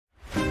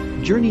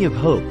Journey of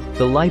Hope,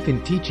 the life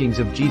and teachings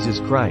of Jesus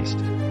Christ.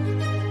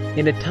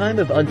 In a time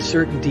of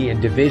uncertainty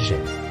and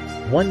division,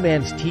 one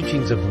man's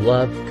teachings of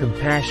love,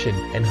 compassion,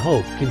 and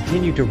hope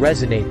continue to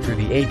resonate through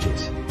the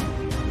ages.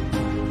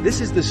 This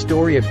is the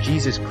story of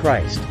Jesus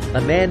Christ,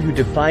 a man who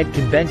defied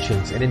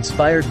conventions and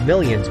inspired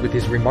millions with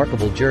his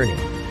remarkable journey.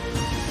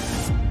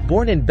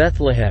 Born in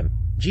Bethlehem,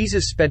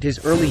 Jesus spent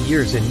his early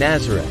years in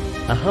Nazareth,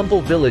 a humble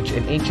village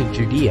in ancient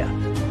Judea.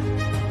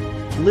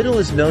 Little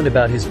is known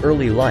about his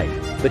early life,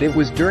 but it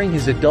was during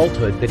his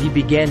adulthood that he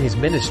began his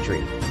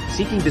ministry,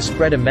 seeking to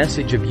spread a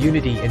message of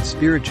unity and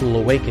spiritual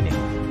awakening.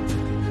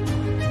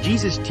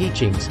 Jesus'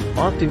 teachings,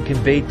 often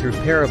conveyed through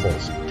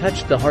parables,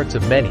 touched the hearts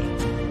of many.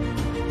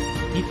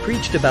 He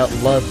preached about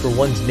love for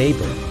one's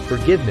neighbor,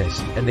 forgiveness,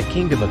 and the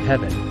kingdom of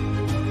heaven.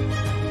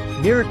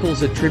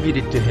 Miracles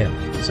attributed to him,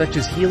 such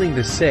as healing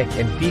the sick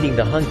and feeding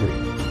the hungry,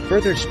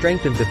 further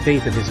strengthened the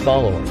faith of his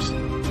followers.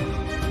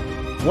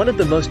 One of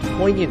the most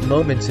poignant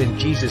moments in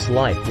Jesus'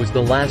 life was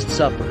the Last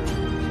Supper,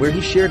 where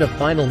he shared a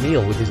final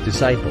meal with his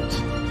disciples.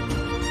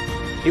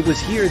 It was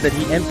here that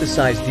he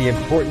emphasized the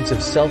importance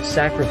of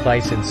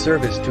self-sacrifice and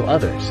service to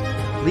others,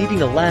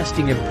 leaving a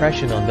lasting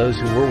impression on those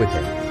who were with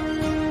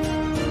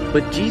him.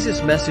 But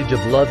Jesus' message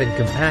of love and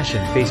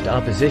compassion faced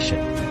opposition.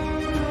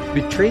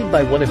 Betrayed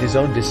by one of his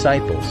own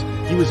disciples,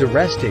 he was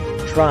arrested,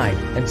 tried,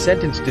 and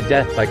sentenced to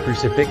death by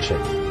crucifixion.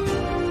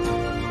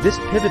 This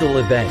pivotal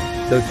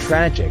event, though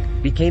tragic,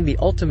 became the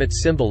ultimate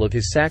symbol of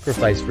his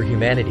sacrifice for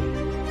humanity.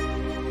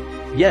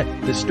 Yet,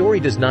 the story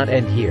does not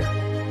end here.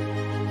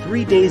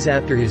 3 days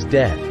after his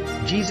death,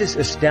 Jesus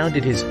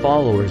astounded his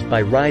followers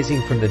by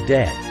rising from the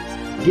dead,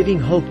 giving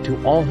hope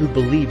to all who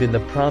believe in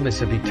the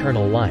promise of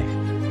eternal life.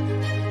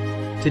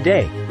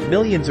 Today,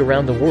 millions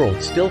around the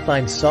world still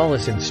find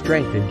solace and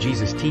strength in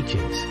Jesus'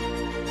 teachings.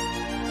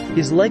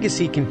 His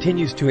legacy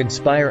continues to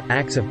inspire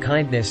acts of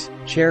kindness,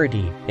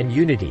 charity, and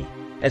unity,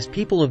 as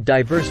people of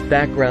diverse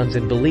backgrounds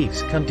and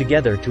beliefs come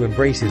together to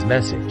embrace his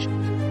message.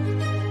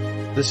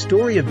 The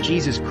story of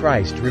Jesus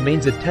Christ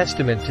remains a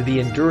testament to the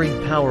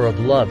enduring power of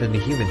love in the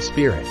human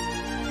spirit.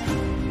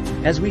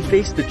 As we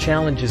face the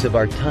challenges of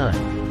our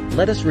time,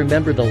 let us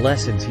remember the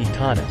lessons he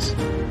taught us: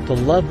 to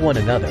love one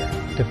another,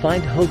 to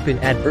find hope in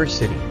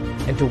adversity,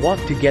 and to walk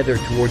together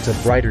towards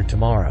a brighter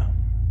tomorrow.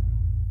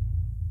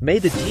 May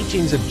the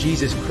teachings of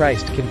Jesus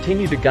Christ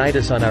continue to guide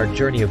us on our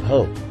journey of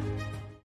hope.